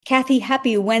Kathy,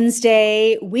 happy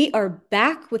Wednesday. We are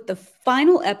back with the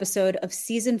final episode of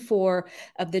season 4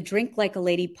 of the Drink Like a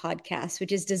Lady podcast,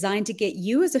 which is designed to get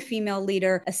you as a female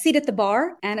leader a seat at the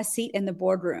bar and a seat in the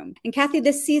boardroom. And Kathy,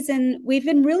 this season, we've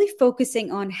been really focusing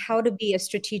on how to be a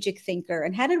strategic thinker.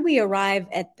 And how did we arrive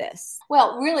at this?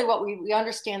 Well, really what we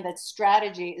understand that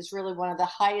strategy is really one of the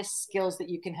highest skills that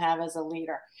you can have as a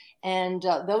leader. And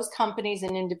those companies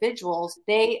and individuals,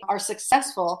 they are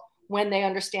successful when they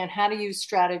understand how to use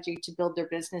strategy to build their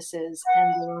businesses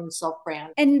and their own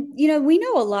self-brand. And, we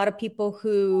know a lot of people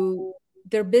who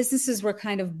their businesses were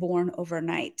kind of born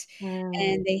overnight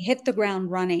and they hit the ground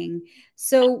running.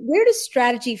 So where does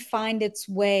strategy find its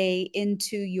way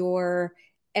into your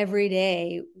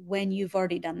everyday when you've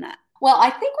already done that? Well, I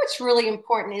think what's really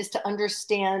important is to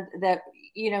understand that,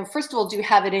 first of all, do you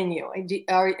have it in you?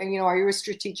 Are you a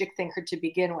strategic thinker to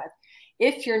begin with?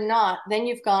 If you're not, then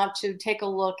you've got to take a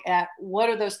look at what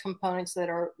are those components that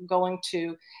are going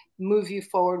to move you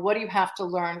forward. What do you have to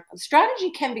learn? Strategy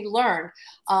can be learned.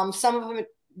 Some of them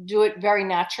do it very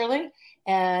naturally.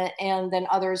 And then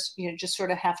others, just sort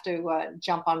of have to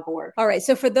jump on board. All right.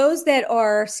 So for those that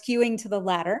are skewing to the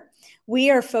latter,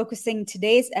 we are focusing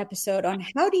today's episode on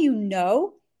how do you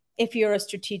know if you're a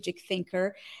strategic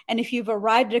thinker? And if you've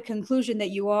arrived at a conclusion that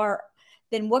you are,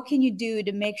 then what can you do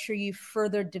to make sure you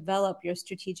further develop your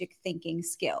strategic thinking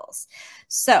skills?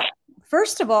 So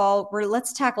first of all,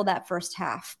 let's tackle that first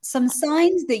half. Some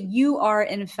signs that you are,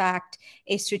 in fact,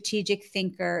 a strategic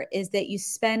thinker is that you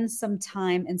spend some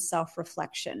time in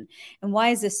self-reflection. And why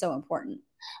is this so important?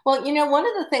 Well, one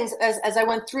of the things, as I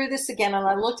went through this again and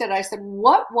I looked at it, I said,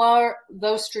 what were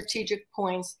those strategic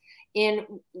points in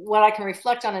what I can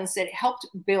reflect on and said helped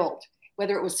build?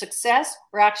 Whether it was success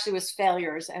or actually was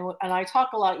failures. And I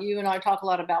talk a lot, you and I talk a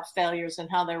lot about failures and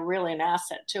how they're really an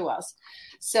asset to us.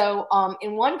 So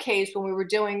in one case, when we were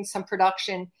doing some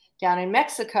production down in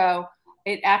Mexico,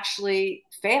 it actually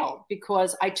failed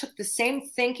because I took the same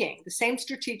thinking, the same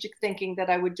strategic thinking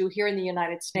that I would do here in the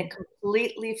United States,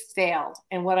 completely failed.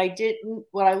 And what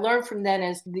I learned from then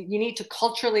is that you need to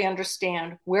culturally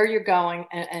understand where you're going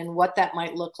and what that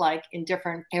might look like in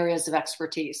different areas of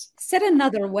expertise. Said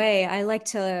another way, I like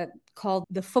to call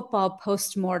the football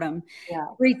postmortem. Yeah.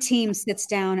 Every team sits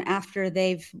down after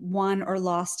they've won or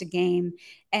lost a game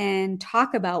and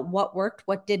talk about what worked,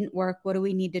 what didn't work, what do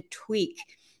we need to tweak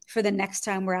for the next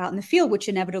time we're out in the field, which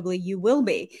inevitably you will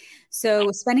be.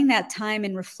 So spending that time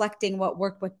and reflecting what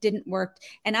worked, what didn't work.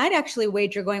 And I'd actually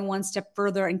wager going one step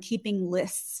further and keeping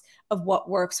lists of what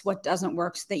works, what doesn't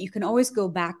work, so that you can always go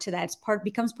back to that.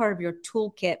 Becomes part of your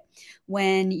toolkit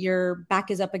when your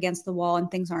back is up against the wall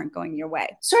and things aren't going your way.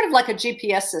 Sort of like a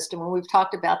GPS system, when we've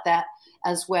talked about that,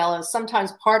 as well as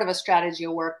sometimes part of a strategy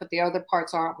will work, but the other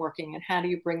parts aren't working. And how do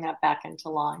you bring that back into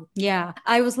line? Yeah.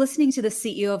 I was listening to the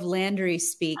CEO of Landry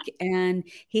speak, and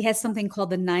he has something called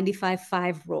the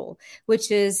 95-5 rule, which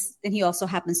is, and he also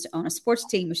happens to own a sports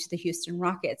team, which is the Houston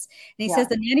Rockets. And he says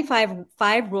the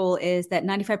 95-5 rule is that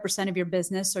 95% of your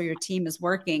business or your team is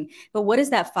working, but what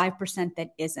is that 5%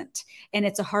 that isn't? And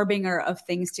it's a harbinger of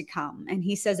things to come. And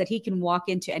he says that he can walk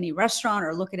into any restaurant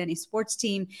or look at any sports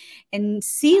team and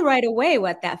see right away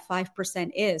what that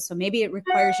 5% is. So maybe it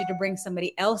requires you to bring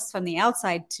somebody else from the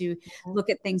outside to look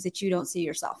at things that you don't see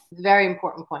yourself. Very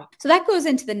important point. So that goes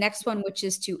into the next one, which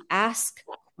is to ask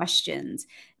questions,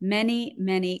 many,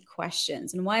 many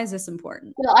questions. And why is this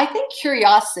important? Well, I think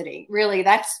curiosity really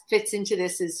that fits into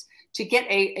this is to get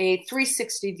a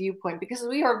 360 viewpoint, because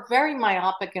we are very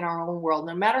myopic in our own world.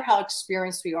 No matter how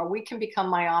experienced we are, we can become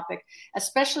myopic,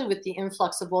 especially with the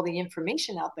influx of all the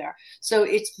information out there. So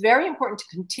it's very important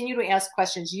to continue to ask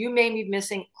questions. You may be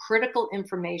missing critical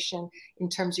information in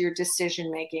terms of your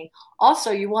decision making.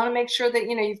 Also, you want to make sure that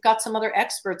you've got some other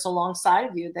experts alongside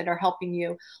of you that are helping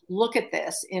you look at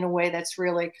this in a way that's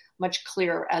really much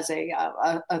clearer as a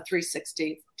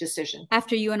 360 decision.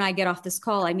 After you and I get off this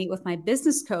call, I meet with my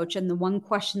business coach, and the one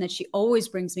question that she always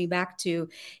brings me back to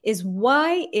is,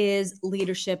 why is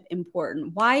leadership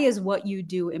important? Why is what you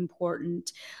do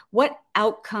important? What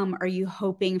outcome are you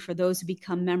hoping for those who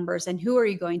become members, and who are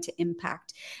you going to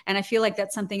impact? And I feel like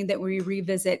that's something that we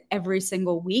revisit every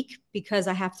single week, because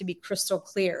I have to be crystal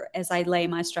clear as I lay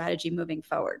my strategy moving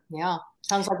forward. Yeah.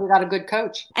 Sounds like we got a good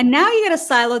coach. And now you got to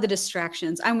silo the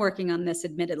distractions. I'm working on this,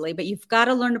 admittedly, but you've got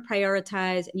to learn to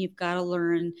prioritize, and you've got to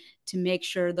learn to make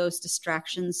sure those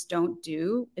distractions don't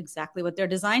do exactly what they're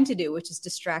designed to do, which is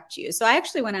distract you. So I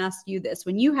actually want to ask you this.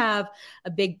 When you have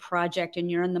a big project and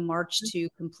you're in the March to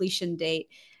completion date,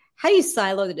 how do you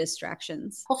silo the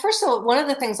distractions? Well, first of all, one of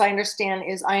the things I understand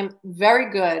is I am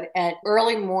very good at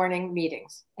early morning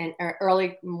meetings and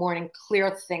early morning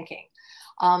clear thinking.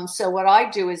 So what I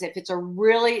do is if it's a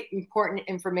really important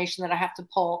information that I have to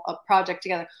pull a project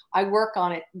together, I work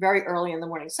on it very early in the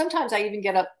morning. Sometimes I even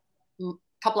get up a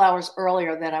couple hours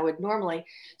earlier than I would normally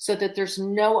so that there's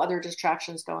no other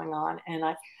distractions going on. And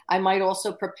I might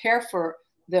also prepare for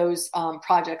those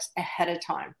projects ahead of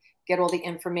time, get all the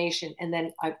information, and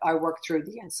then I work through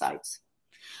the insights.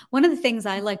 One of the things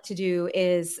I like to do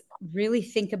is really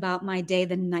think about my day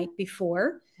the night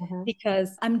before,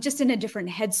 because I'm just in a different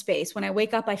headspace. When I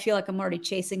wake up, I feel like I'm already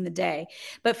chasing the day.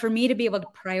 But for me to be able to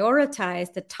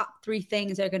prioritize the top 3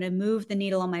 things that are going to move the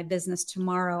needle on my business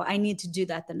tomorrow, I need to do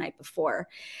that the night before.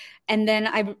 And then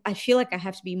I feel like I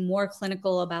have to be more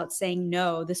clinical about saying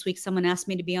no. This week, someone asked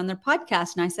me to be on their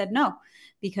podcast, and I said no,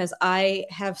 because I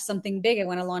have something big I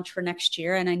want to launch for next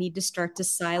year, and I need to start to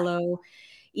silo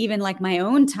even like my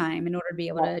own time in order to be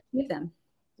able to achieve them.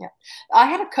 Yeah. I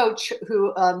had a coach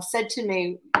who said to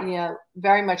me,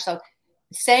 very much so,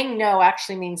 saying no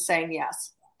actually means saying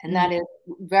yes. And that is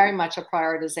very much a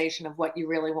prioritization of what you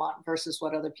really want versus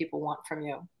what other people want from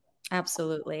you.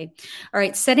 Absolutely. All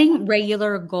right. Setting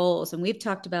regular goals. And we've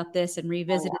talked about this and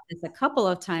revisited this a couple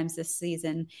of times this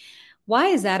season. Why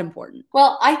is that important?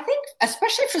 Well, I think,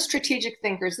 especially for strategic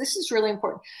thinkers, this is really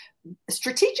important.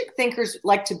 Strategic thinkers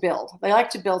like to build. They like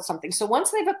to build something. So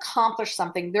once they've accomplished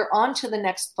something, they're on to the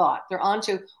next thought. They're on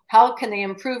to how can they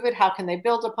improve it? How can they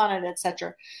build upon it,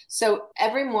 etc. So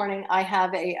every morning I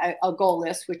have a goal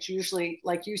list, which usually,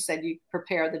 like you said, you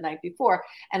prepare the night before.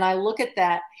 And I look at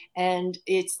that and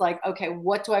it's like, okay,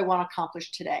 what do I want to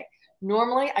accomplish today?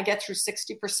 Normally I get through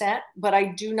 60%, but I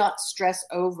do not stress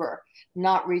over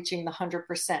not reaching the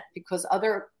 100% because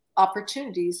other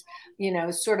opportunities,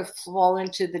 sort of fall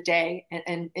into the day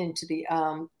and into the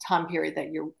time period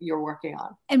that you're working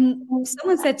on. And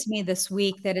someone said to me this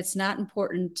week that it's not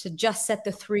important to just set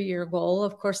the 3-year goal.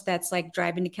 Of course, that's like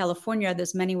driving to California.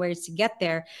 There's many ways to get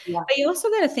there. Yeah. But you also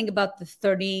got to think about the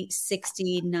 30,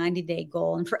 60, 90-day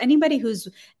goal. And for anybody who's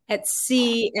at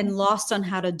sea and lost on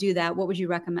how to do that, what would you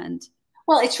recommend?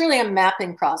 Well, it's really a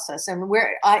mapping process. And what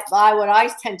I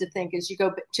tend to think is you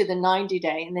go to the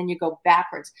 90-day and then you go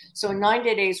backwards. So in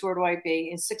 90 days, where do I be?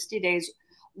 In 60 days,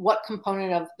 what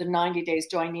component of the 90 days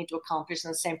do I need to accomplish?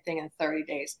 And the same thing in 30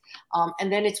 days.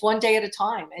 And then it's one day at a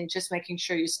time and just making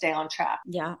sure you stay on track.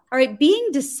 Yeah. All right. Being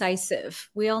decisive.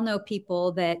 We all know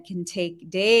people that can take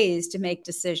days to make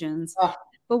decisions.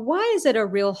 But why is it a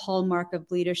real hallmark of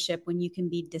leadership when you can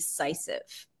be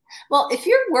decisive? Well, if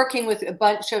you're working with a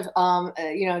bunch of,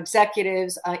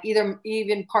 executives,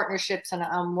 even partnerships, and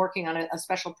I'm working on a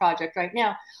special project right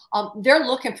now, they're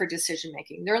looking for decision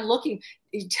making. They're looking,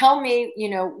 tell me,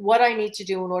 what I need to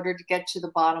do in order to get to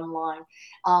the bottom line.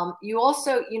 You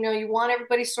also, you want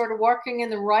everybody sort of working in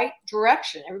the right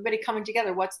direction, everybody coming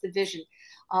together. What's the vision?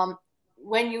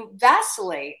 When you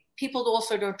vacillate, people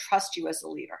also don't trust you as a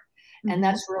leader. And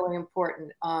that's really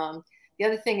important. The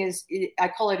other thing is, I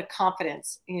call it a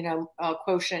confidence,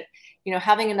 quotient,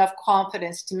 having enough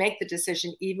confidence to make the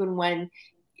decision, even when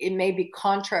it may be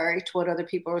contrary to what other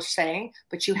people are saying,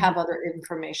 but you have other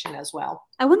information as well.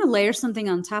 I want to layer something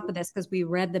on top of this because we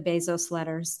read the Bezos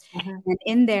letters. And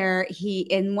in there,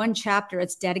 in one chapter,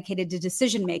 it's dedicated to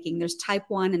decision making. There's type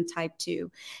 1 and type 2.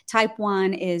 Type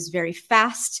 1 is very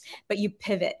fast, but you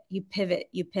pivot.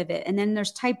 And then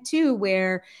there's type 2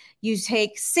 where you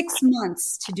take 6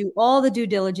 months to do all the due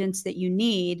diligence that you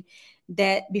need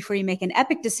that before you make an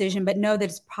epic decision, but know that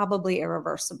it's probably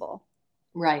irreversible.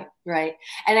 Right.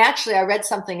 And actually, I read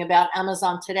something about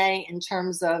Amazon today in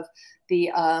terms of the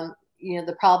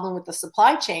problem with the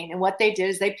supply chain. And what they did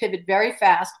is they pivot very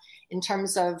fast in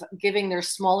terms of giving their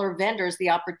smaller vendors the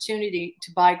opportunity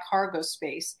to buy cargo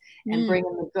space and bring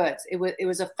in the goods. It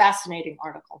was a fascinating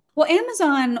article. Well,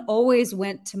 Amazon always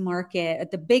went to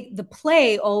market. The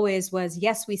play always was,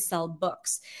 yes, we sell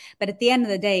books. But at the end of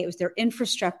the day, it was their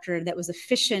infrastructure that was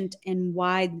efficient and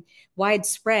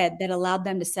widespread that allowed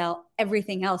them to sell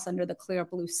everything else under the clear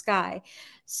blue sky.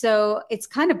 So it's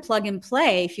kind of plug and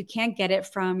play. If you can't get it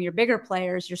from your bigger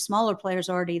players, your smaller players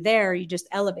already there, you just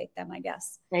elevate them, I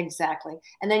guess. Exactly.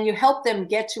 And then you help them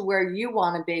get to where you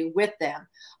want to be with them,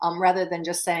 rather than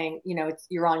just saying,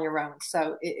 you're on your own.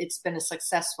 So it's been a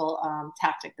successful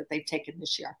tactic that they've taken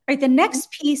this year. Right. The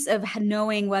next piece of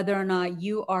knowing whether or not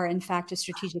you are, in fact, a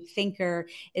strategic thinker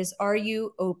is, are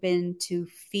you open to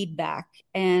feedback?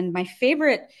 And my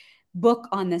favorite book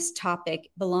on this topic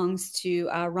belongs to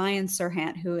Ryan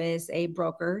Serhant, who is a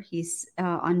broker. He's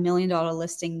on $1 Million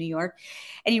Listing New York.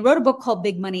 And he wrote a book called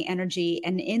Big Money Energy.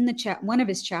 And in one of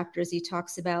his chapters, he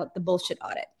talks about the bullshit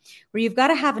audit, where you've got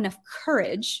to have enough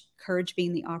courage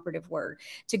being the operative word,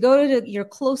 to go to your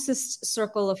closest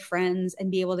circle of friends and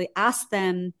be able to ask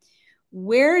them,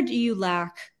 where do you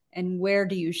lack and where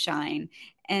do you shine?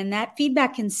 And that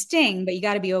feedback can sting, but you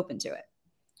got to be open to it.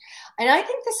 And I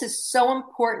think this is so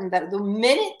important that the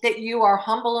minute that you are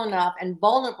humble enough and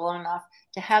vulnerable enough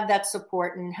to have that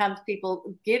support and have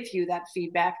people give you that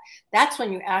feedback, that's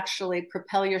when you actually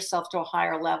propel yourself to a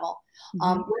higher level.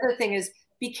 The other thing is,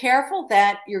 be careful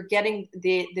that you're getting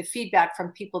the feedback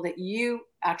from people that you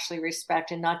actually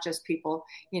respect and not just people,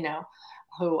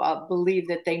 who believe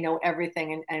that they know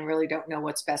everything and really don't know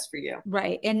what's best for you.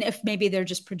 Right. And if maybe they're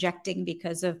just projecting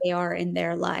because of they are in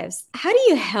their lives. How do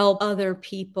you help other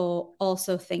people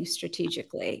also think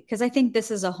strategically? Because I think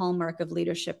this is a hallmark of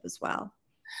leadership as well.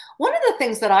 One of the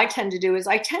things that I tend to do is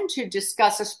I tend to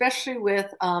discuss, especially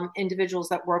with individuals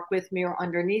that work with me or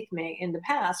underneath me in the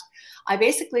past, I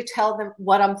basically tell them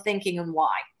what I'm thinking and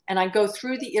why. And I go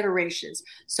through the iterations.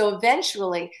 So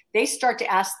eventually they start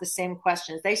to ask the same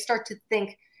questions. They start to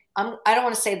think, I don't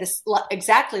want to say this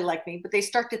exactly like me, but they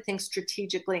start to think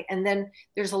strategically. And then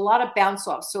there's a lot of bounce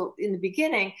off. So in the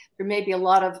beginning, there may be a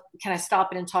lot of, can I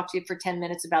stop in and talk to you for 10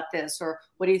 minutes about this? Or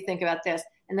what do you think about this?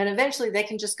 And then eventually they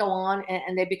can just go on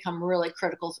and they become really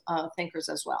critical thinkers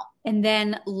as well. And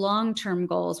then long-term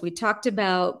goals. We talked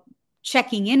about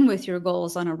checking in with your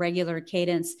goals on a regular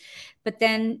cadence, but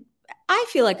then I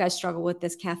feel like I struggle with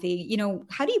this, Kathy.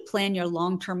 How do you plan your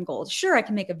long-term goals? Sure, I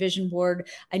can make a vision board.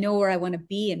 I know where I want to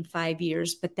be in 5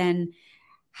 years, but then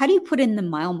how do you put in the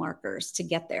mile markers to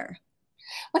get there?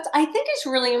 What I think is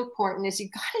really important is you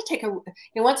got to take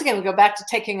once again, we go back to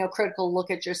taking a critical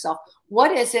look at yourself.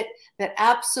 What is it that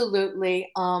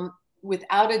absolutely,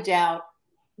 without a doubt,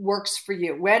 works for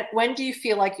you? When do you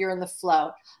feel like you're in the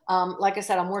flow? Like I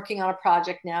said, I'm working on a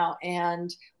project now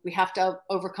and we have to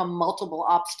overcome multiple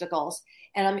obstacles.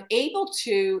 And I'm able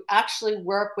to actually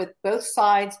work with both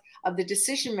sides of the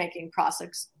decision-making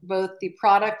process, both the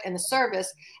product and the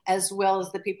service, as well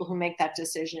as the people who make that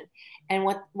decision. And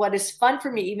what is fun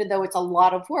for me, even though it's a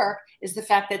lot of work, is the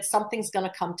fact that something's going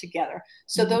to come together.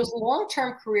 So those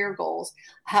long-term career goals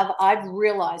I've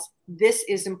realized this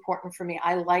is important for me.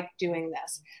 I like doing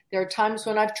this. There are times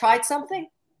when I've tried something,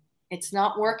 it's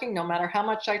not working no matter how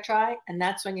much I try. And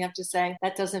that's when you have to say,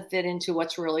 that doesn't fit into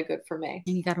what's really good for me.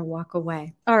 And you got to walk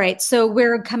away. All right. So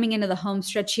we're coming into the home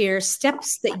stretch here.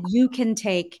 Steps that you can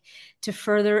take to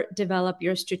further develop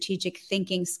your strategic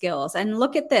thinking skills. And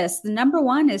look at this. The number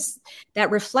one is that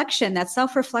reflection, that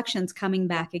self-reflection is coming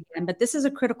back again. But this is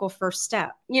a critical first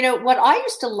step. What I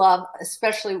used to love,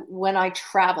 especially when I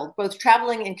traveled, both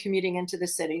traveling and commuting into the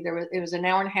city, it was an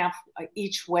hour and a half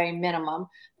each way minimum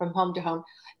from home to home.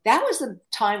 That was the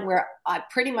time where I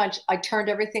turned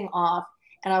everything off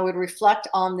and I would reflect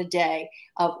on the day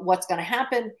of what's going to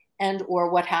happen and or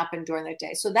what happened during the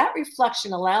day. So that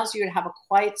reflection allows you to have a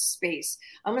quiet space,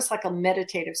 almost like a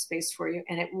meditative space for you.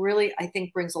 And it really, I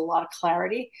think, brings a lot of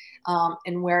clarity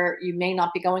in where you may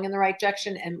not be going in the right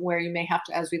direction and where you may have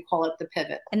to, as we call it, the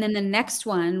pivot. And then the next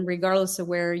one, regardless of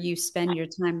where you spend your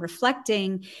time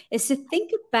reflecting, is to think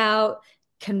about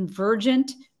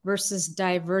convergent versus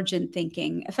divergent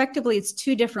thinking. Effectively, it's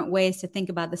two different ways to think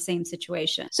about the same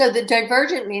situation. So the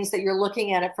divergent means that you're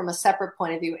looking at it from a separate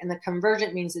point of view, and the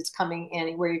convergent means it's coming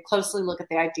in where you closely look at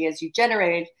the ideas you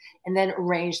generated and then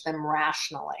arrange them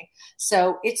rationally.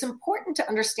 So it's important to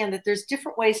understand that there's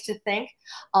different ways to think.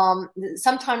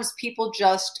 Sometimes people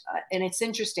just, and it's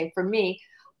interesting for me,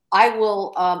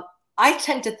 I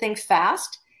tend to think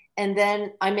fast and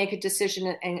then I make a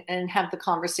decision and have the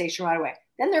conversation right away.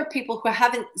 Then there are people who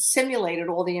haven't simulated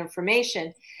all the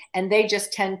information and they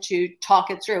just tend to talk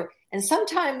it through. And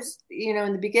sometimes,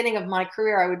 in the beginning of my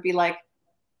career, I would be like,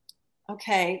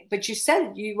 okay, but you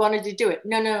said you wanted to do it.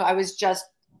 No, I was just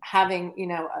having,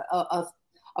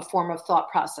 a form of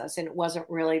thought process and it wasn't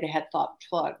really the head thought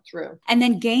through. And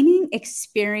then gaining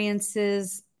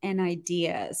experiences and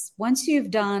ideas. Once you've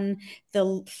done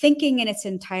the thinking in its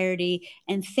entirety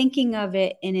and thinking of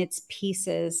it in its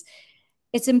pieces,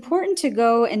 it's important to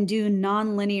go and do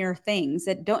nonlinear things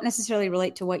that don't necessarily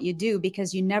relate to what you do,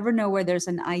 because you never know where there's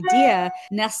an idea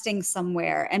nesting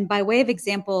somewhere. And by way of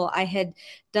example, I had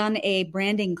done a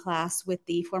branding class with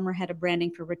the former head of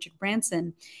branding for Richard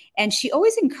Branson. And she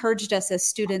always encouraged us as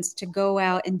students to go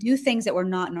out and do things that were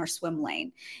not in our swim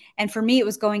lane. And for me, it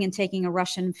was going and taking a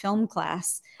Russian film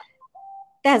class.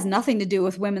 That has nothing to do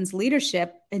with women's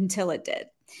leadership until it did.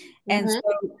 And so,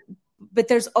 but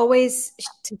there's always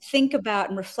to think about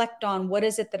and reflect on what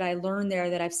is it that I learned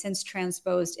there that I've since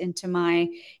transposed into my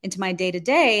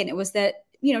day-to-day. And it was that,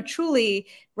 truly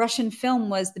Russian film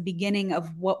was the beginning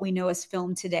of what we know as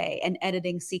film today and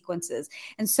editing sequences.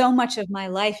 And so much of my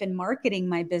life in marketing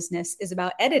my business is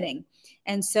about editing.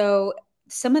 And so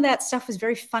some of that stuff was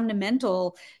very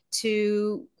fundamental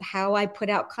to how I put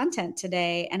out content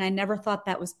today. And I never thought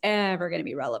that was ever going to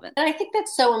be relevant. And I think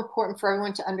that's so important for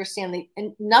everyone to understand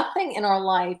and nothing in our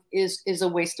life is a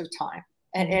waste of time.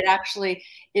 And it actually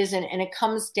isn't. And it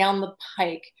comes down the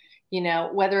pike,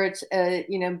 whether it's,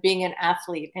 being an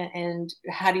athlete and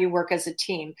how do you work as a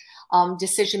team,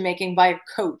 decision-making by a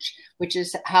coach, which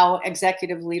is how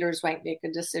executive leaders might make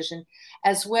a decision,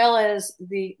 as well as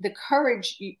the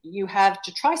courage you have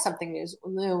to try something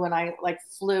new. When I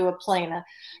flew a plane,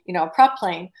 a prop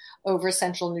plane over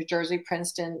central New Jersey,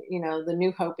 Princeton, the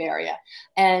New Hope area.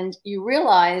 And you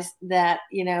realize that,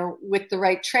 with the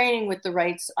right training, with the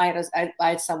right, I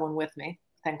had someone with me.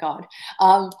 Thank God.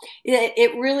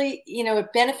 It really, it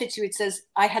benefits you. It says,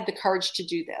 I had the courage to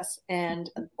do this.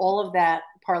 And all of that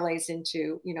parlays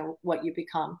into, what you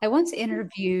become. I once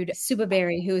interviewed Suba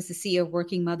Berry, who is the CEO of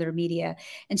Working Mother Media.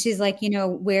 And she's like,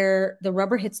 where the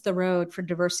rubber hits the road for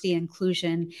diversity and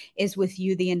inclusion is with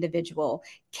you, the individual.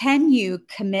 Can you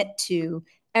commit to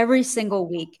every single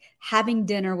week having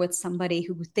dinner with somebody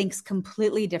who thinks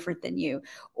completely different than you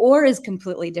or is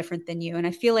completely different than you? And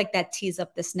I feel like that tees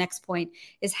up this next point,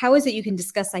 is how is it you can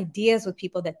discuss ideas with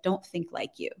people that don't think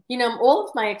like you? All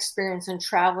of my experience in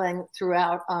traveling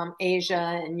throughout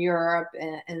Asia and Europe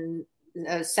and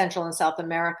Central and South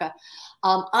America,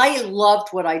 I loved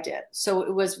what I did. So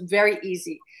it was very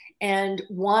easy. And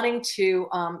wanting to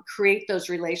create those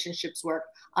relationships work.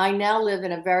 I now live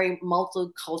in a very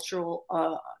multicultural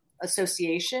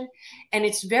association, and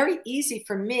it's very easy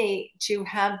for me to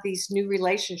have these new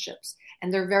relationships,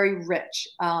 and they're very rich.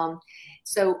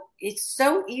 So it's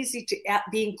so easy to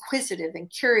be inquisitive and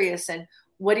curious, and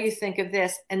what do you think of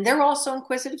this? And they're also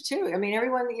inquisitive too. I mean,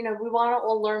 everyone, we want to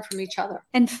all learn from each other.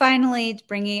 And finally,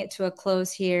 bringing it to a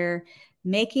close here,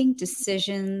 making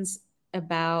decisions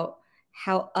about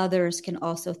how others can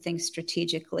also think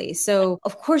strategically. So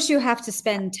of course you have to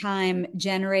spend time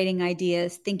generating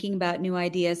ideas, thinking about new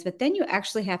ideas, but then you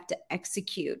actually have to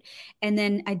execute. And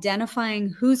then identifying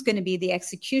who's going to be the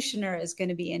executioner is going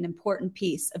to be an important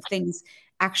piece of things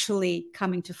actually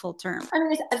coming to full term. I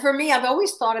mean, for me, I've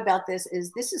always thought about this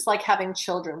is like having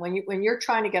children. When you're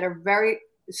trying to get a very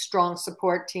strong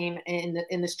support team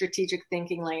in the strategic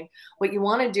thinking lane, what you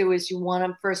want to do is you want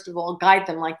to, first of all, guide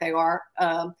them like they are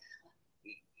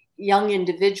young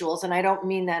individuals. And I don't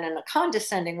mean that in a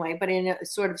condescending way, but in a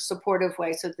sort of supportive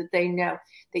way, so that they know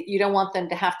that you don't want them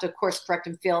to have to course correct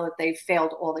and feel that they've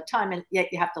failed all the time. And yet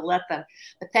you have to let them.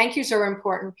 But thank yous are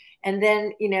important. And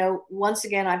then, once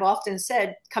again, I've often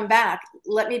said, come back,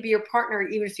 let me be your partner,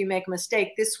 even if you make a mistake.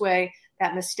 This way,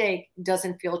 that mistake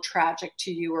doesn't feel tragic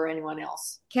to you or anyone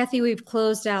else. Kathy, we've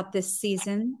closed out this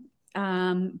season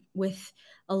with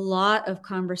a lot of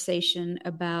conversation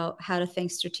about how to think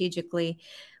strategically.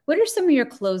 What are some of your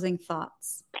closing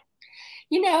thoughts?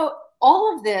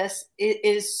 All of this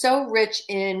is so rich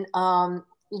in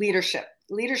leadership.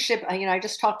 Leadership, I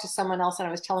just talked to someone else and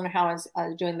I was telling her how I was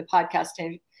doing the podcast,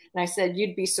 and I said,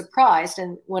 you'd be surprised.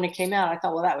 And when it came out, I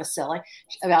thought, well, that was silly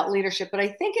about leadership. But I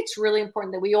think it's really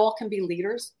important that we all can be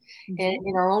leaders in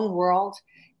our own world,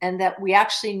 and that we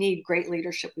actually need great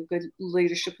leadership, good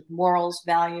leadership with morals,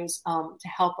 values, to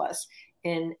help us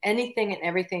in anything and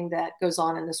everything that goes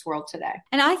on in this world today.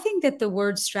 And I think that the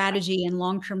word strategy and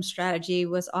long-term strategy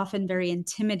was often very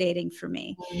intimidating for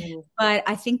me. But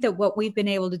I think that what we've been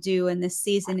able to do in this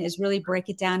season is really break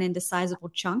it down into sizable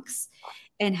chunks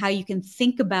and how you can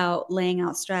think about laying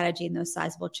out strategy in those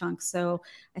sizable chunks. So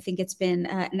I think it's been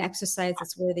an exercise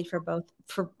that's worthy for both.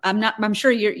 I'm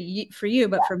sure for you,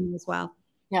 but for me as well.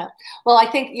 Yeah. Well,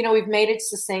 I think, we've made it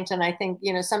succinct. And I think,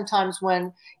 sometimes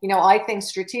when, I think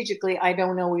strategically, I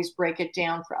don't always break it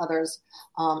down for others,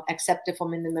 except if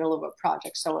I'm in the middle of a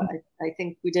project. So I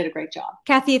think we did a great job.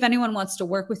 Kathy, if anyone wants to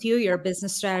work with you, you're a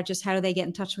business strategist, how do they get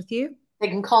in touch with you? They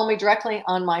can call me directly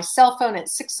on my cell phone at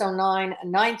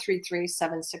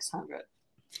 609-933-7600.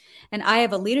 And I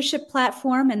have a leadership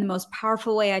platform, and the most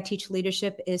powerful way I teach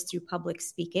leadership is through public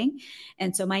speaking.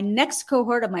 And so my next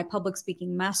cohort of my public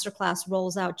speaking masterclass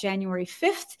rolls out January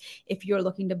 5th. If you're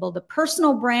looking to build a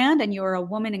personal brand and you're a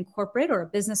woman in corporate or a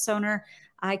business owner,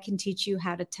 I can teach you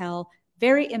how to tell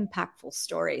very impactful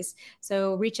stories.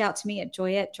 So reach out to me at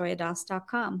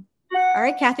joya@joyadas.com. All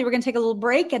right, Kathy, we're going to take a little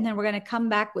break, and then we're going to come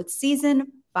back with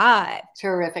season 5.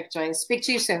 Terrific, Joy. Speak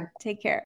to you soon. Take care.